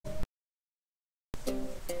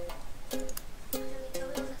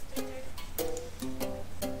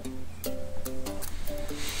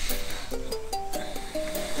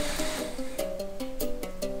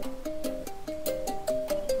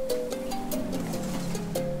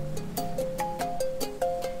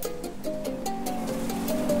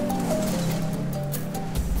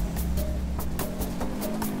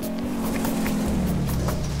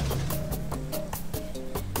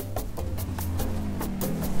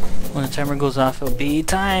When the timer goes off, it'll be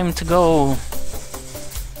time to go.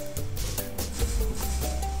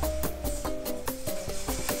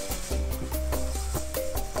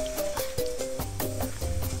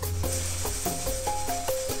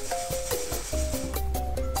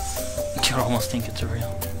 You almost think it's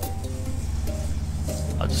real.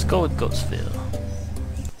 I'll just go with Ghostville.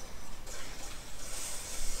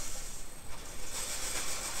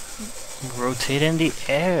 Rotate in the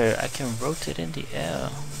air. I can rotate in the air.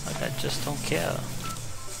 Like I just don't care.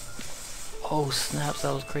 Oh snaps,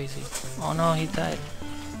 that was crazy. Oh no, he died.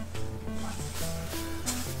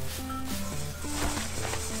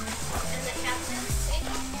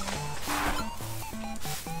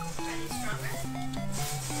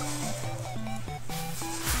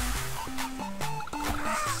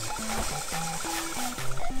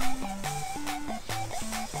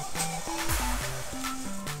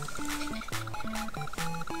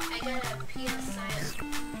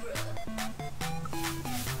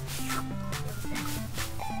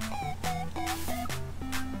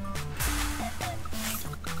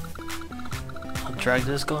 Drag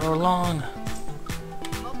this goat along.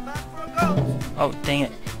 Oh, dang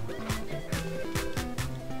it.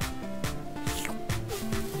 Suck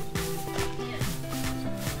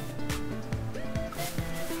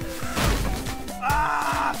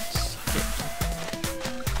it.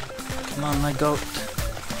 Come on, my goat.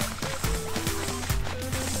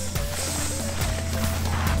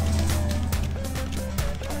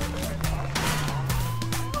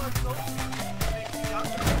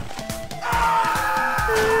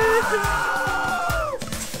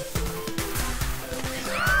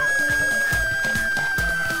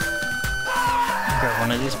 Grab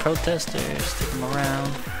one of these protesters, stick them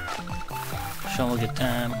around, show them a good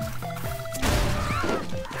time.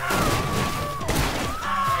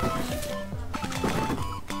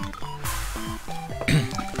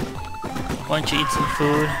 Why don't you eat some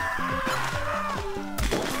food?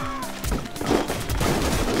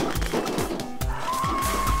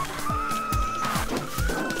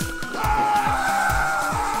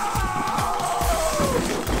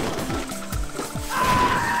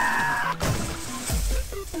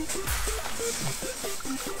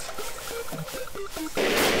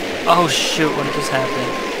 Oh shoot, what just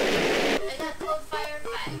happened? I got cold fire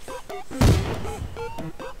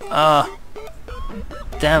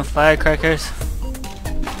 5. Damn firecrackers.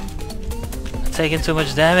 I'm taking too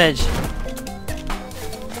much damage.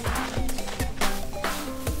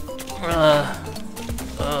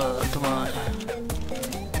 Come on.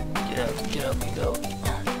 Get up, you go.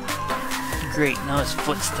 Great, now his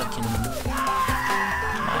foot's stuck in.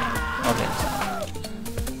 Okay.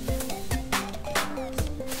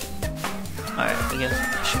 Alright, I guess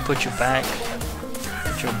I should put you back.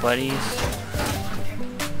 Put your buddies.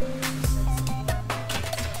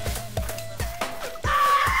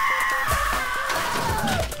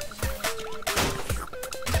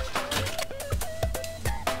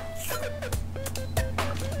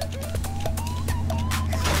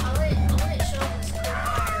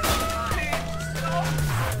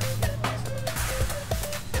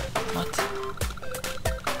 What?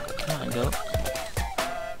 Come on, go.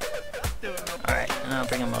 Alright, and I'll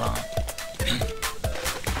bring him along.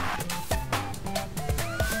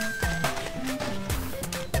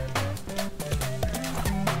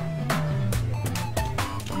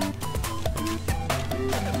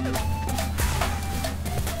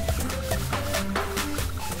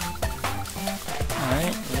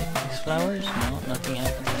 Alright, lick these flowers. No, nothing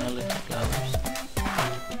happens when I lick the flowers.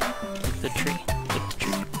 Lick the tree. Lick the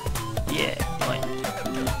tree. Yeah, fine.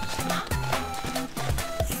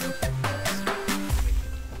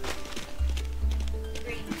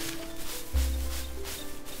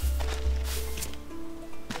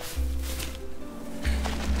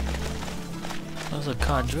 That was a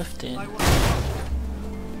car drifting.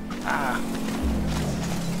 Ah.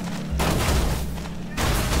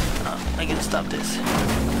 Oh, I can stop this.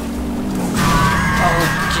 Oh,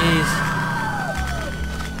 jeez.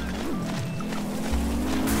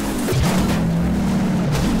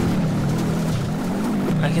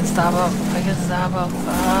 I can stop him. I can stop him.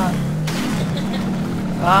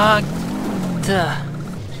 Fuck. Duh.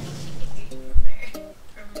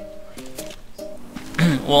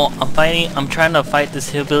 Well, I'm trying to fight this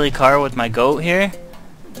hillbilly car with my goat here.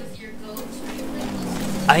 With your goat?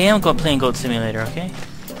 I am playing Goat Simulator, okay?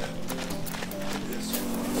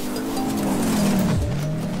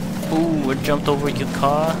 Ooh, we jumped over your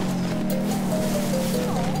car.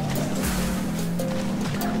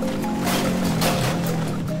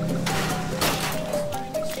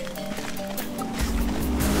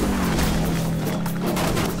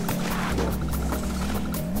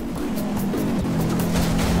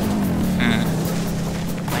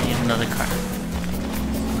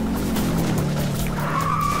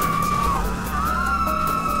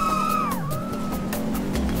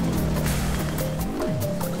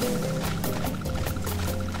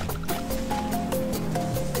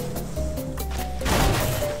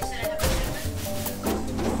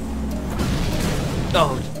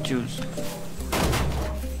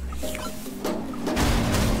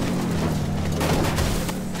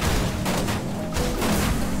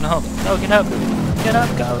 No, no, get up! Get up,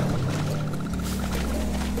 go!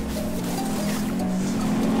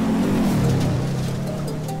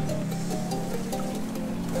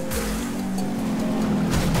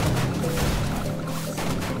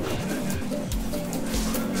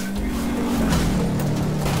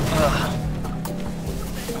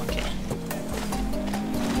 Okay.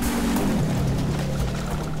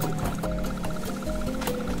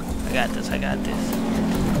 I got this, I got this.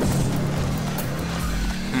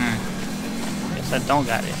 Guess I don't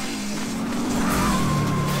got it.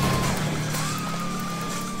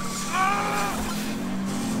 Oh,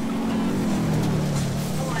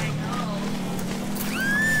 I know.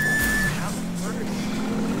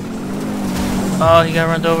 Oh, he got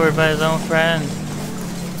run over by his own friend.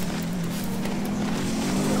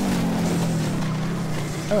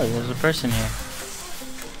 Oh, there's a person here.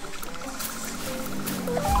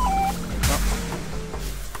 Oh.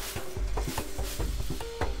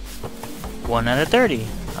 1 out of 30.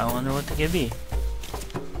 I wonder what they could be.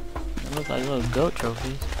 They look like little goat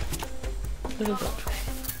trophies. Little goat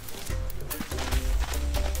trophies.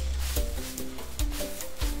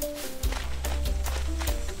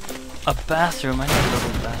 A bathroom. I need to go to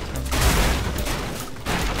the bathroom.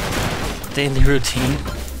 Daily routine.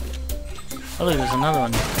 Oh look, there's another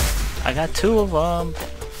one. I got 2 of them.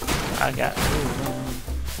 I got 2 of them.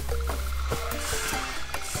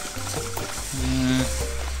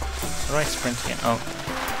 How do I sprint again? Oh.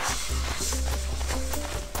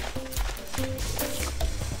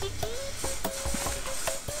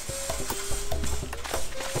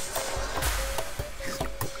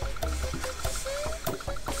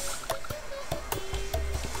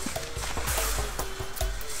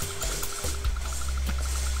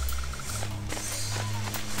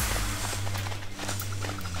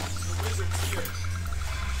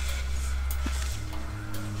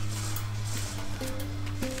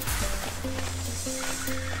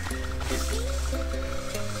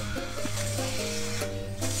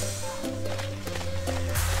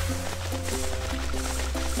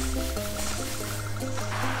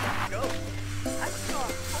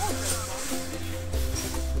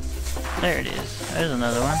 There it is. There's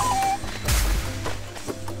another one.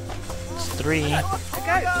 It's 3.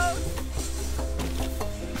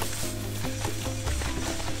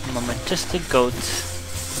 I'm a majestic goat.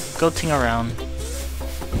 Goating around.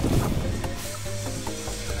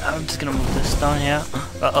 I'm just gonna move this stone here.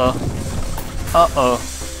 Uh-oh. Uh-oh.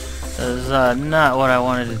 This is not what I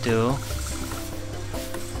wanted to do.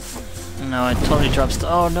 No, I totally dropped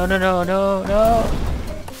stone. Oh, no, no, no, no, no!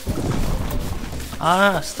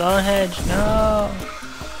 Ah, Stonehenge, no!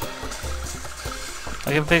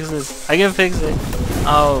 I can fix this. I can fix it.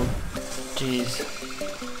 Oh, jeez.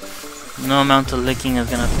 No amount of licking is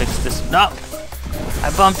gonna fix this. No!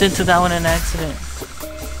 I bumped into that one in accident.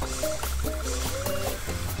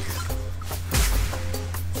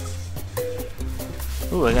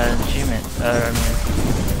 Ooh, I got an achievement.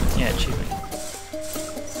 Yeah, achievement.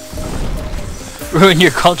 Ruin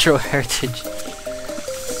your cultural heritage.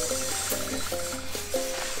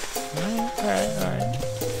 Alright.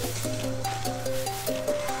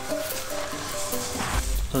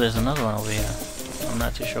 Oh, there's another one over here. I'm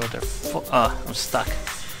not too sure what they're for. I'm stuck.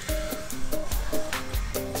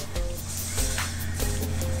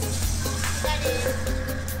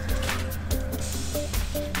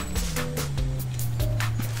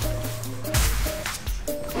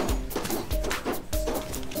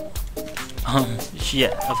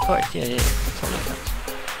 Yeah, of course, yeah, totally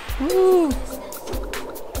fine. Woo!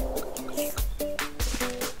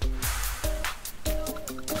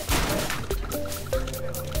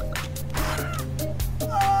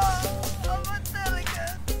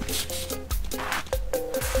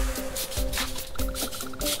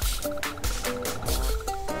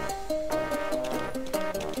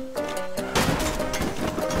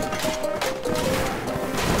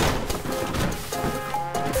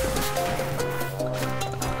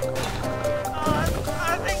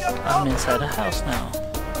 I'm inside a house now.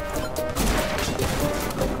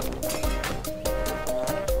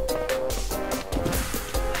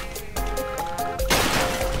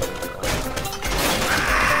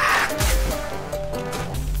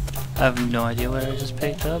 I have no idea what I just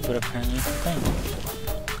picked up, but apparently it's a thing.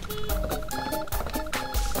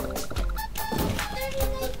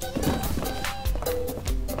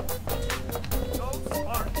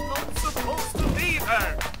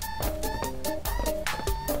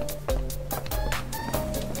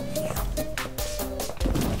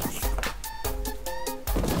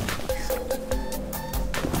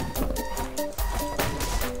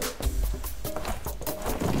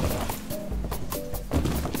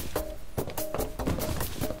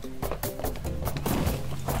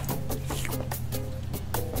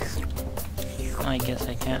 I guess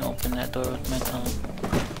I can't open that door with my tongue.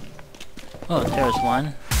 Oh, there's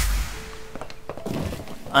one.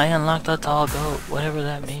 I unlocked a tall goat, whatever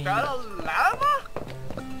that means. Got a llama?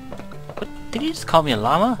 What? Did he just call me a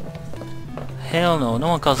llama? Hell no, no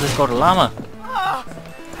one calls this goat a llama. Ah,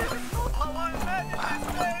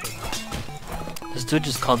 This dude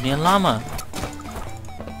just called me a llama.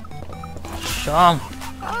 Show him.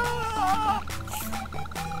 ah.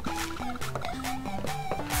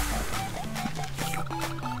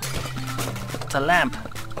 It's a lamp.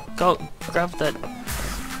 Go, grab that.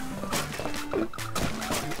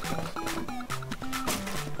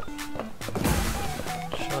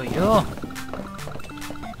 Show you.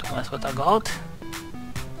 Don't mess with the goat.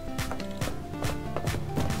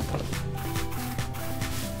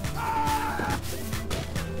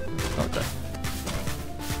 What the?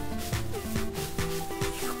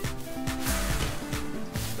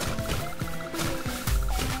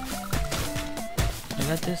 I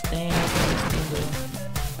got this thing. I got this thing, bro.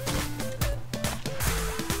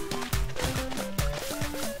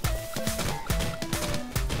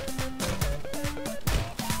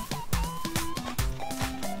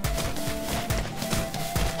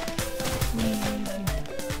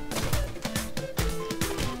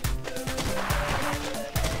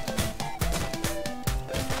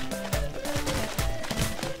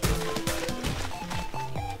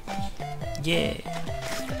 Yeah.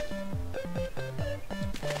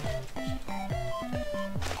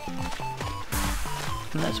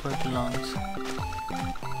 And that's where it belongs.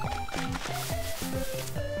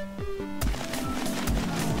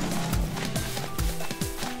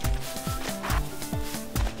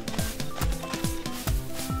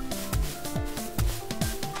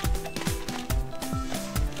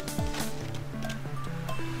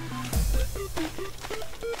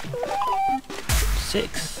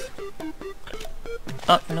 Six.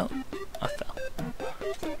 Oh no, I fell.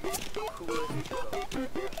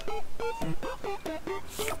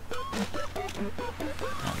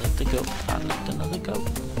 I let the goat. I left another goat.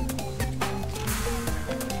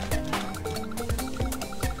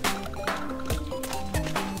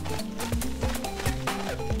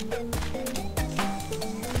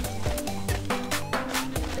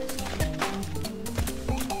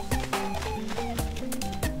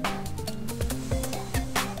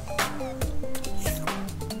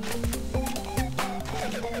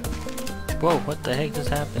 Whoa, what the heck just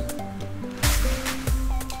happened?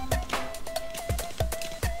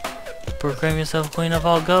 Proclaim yourself queen of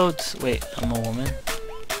all goats. Wait, I'm a woman.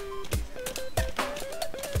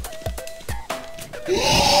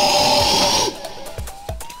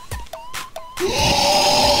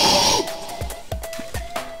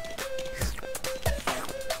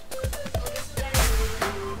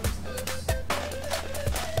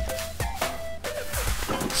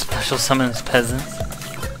 Special summons peasants.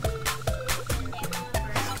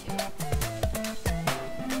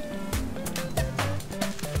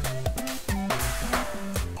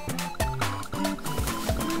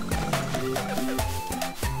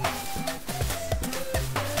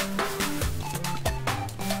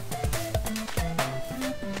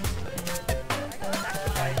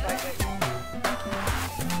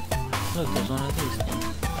 Look, there's one of these things.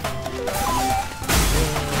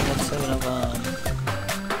 Yeah, that's 7 of them.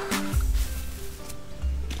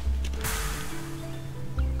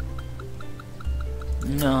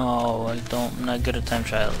 No, I don't. I'm not good at time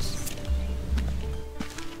trials.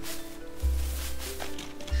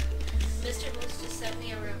 Mr. Moose just sent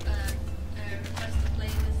me a request to play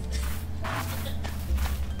with.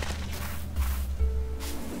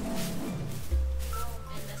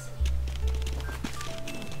 And Destiny.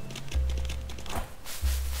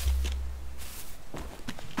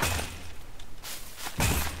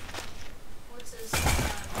 What's his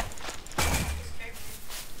character?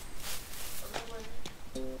 The little one.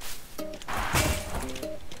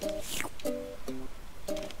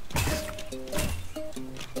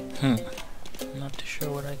 I'm not too sure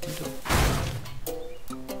what I can do.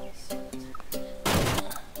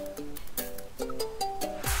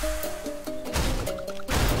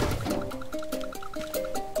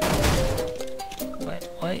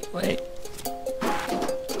 Wait.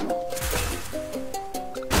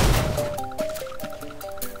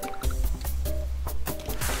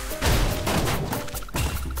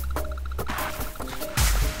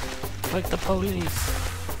 Like the police.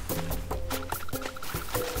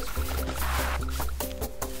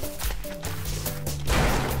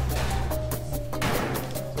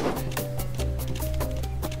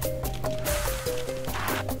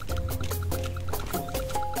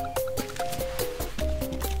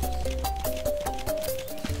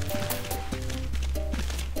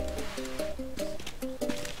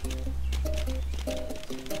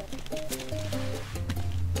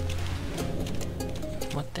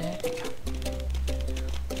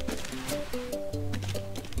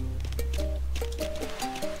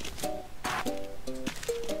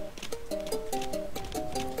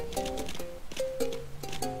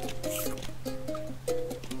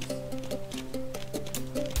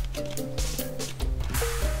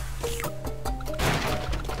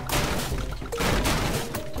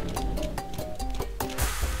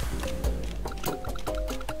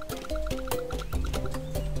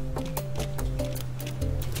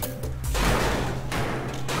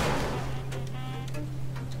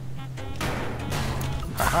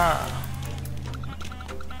 Aha!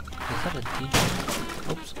 Is that a DJ?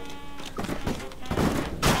 Oops.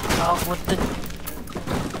 Oh, what the?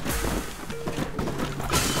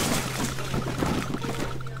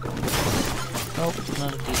 Nope,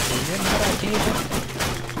 not a DJ. You're not a DJ.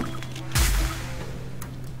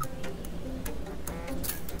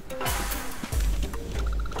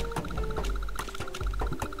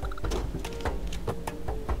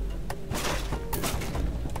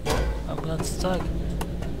 I got stuck.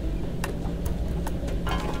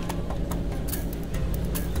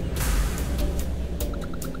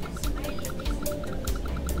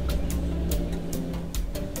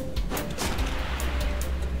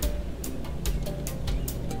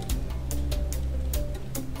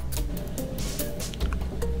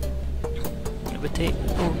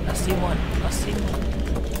 Oh, I see one. I see one.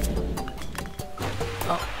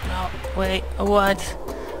 Oh, no. Wait. What?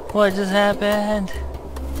 What just happened?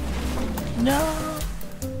 No!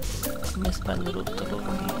 I missed my little... Oh,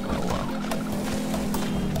 well.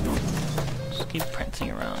 Just keep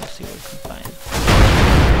prancing around, see what we can find.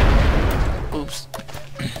 Oops.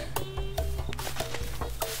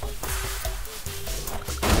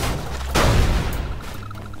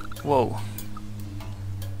 Whoa.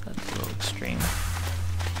 That's a little extreme.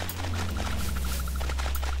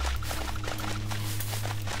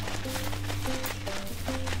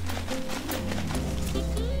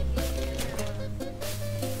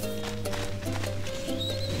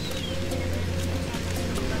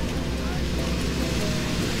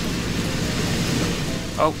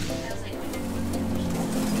 Oh.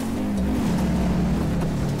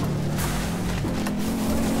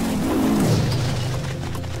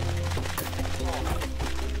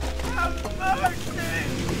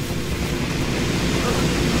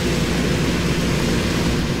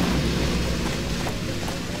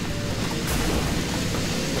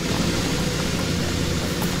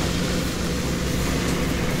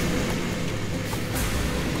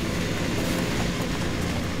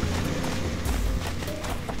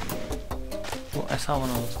 I saw one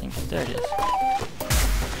of those things. There it is.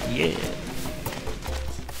 Yeah.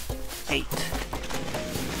 8.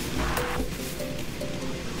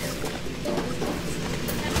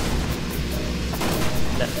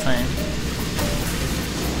 That's fine.